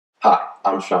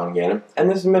I'm Sean Gannon,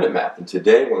 and this is Minute Math, and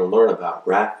today we're going to learn about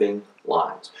graphing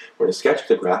lines. We're going to sketch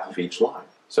the graph of each line.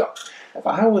 So, if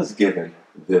I was given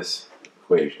this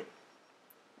equation,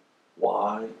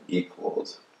 y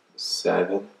equals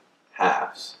 7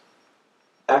 halves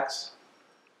x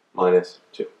minus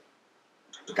 2.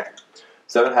 Okay,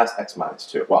 7 halves x minus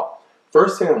 2. Well,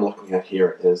 first thing I'm looking at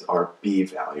here is our b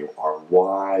value, our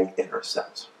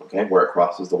y-intercept, okay, where it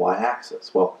crosses the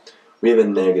y-axis. Well, we have a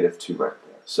 -2 right there.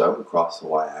 So we cross the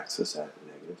y-axis at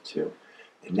 -2,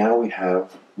 and now we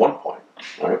have 1 point,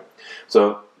 right?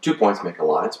 So 2 points make a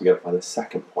line, so we got to find the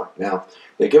second point. Now,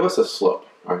 they give us a slope,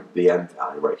 right? The end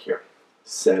value right here,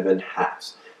 7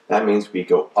 halves. That means we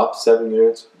go up 7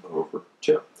 units over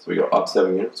 2. So we go up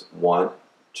 7 units, 1,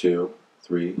 2,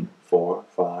 3, 4,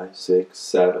 5, 6,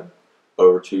 7,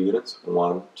 over 2 units,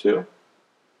 1, 2.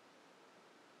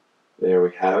 There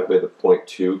we have it with a point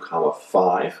 2, comma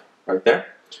 5 right there,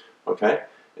 okay?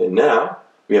 And now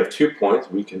we have 2 points.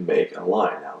 We can make a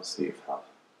line. Now let's see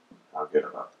how good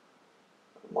of a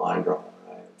line drawing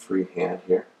I am freehand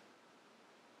here.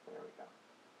 There we go.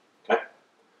 Okay.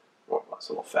 Well, that's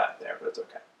a little fat there, but it's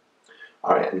okay.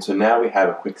 All right. And so now we have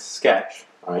a quick sketch,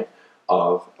 all right,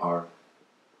 of our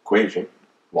equation: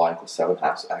 y equals 7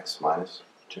 halves x minus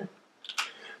 2.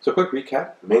 So quick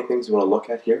recap. The main things we want to look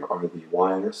at here are the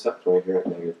y-intercept right here at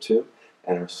 -2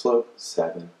 and our slope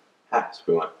 7 halves.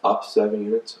 We went up 7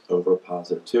 units over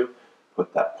 +2,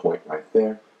 put that point right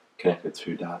there, connected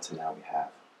 2 dots, and now we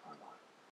have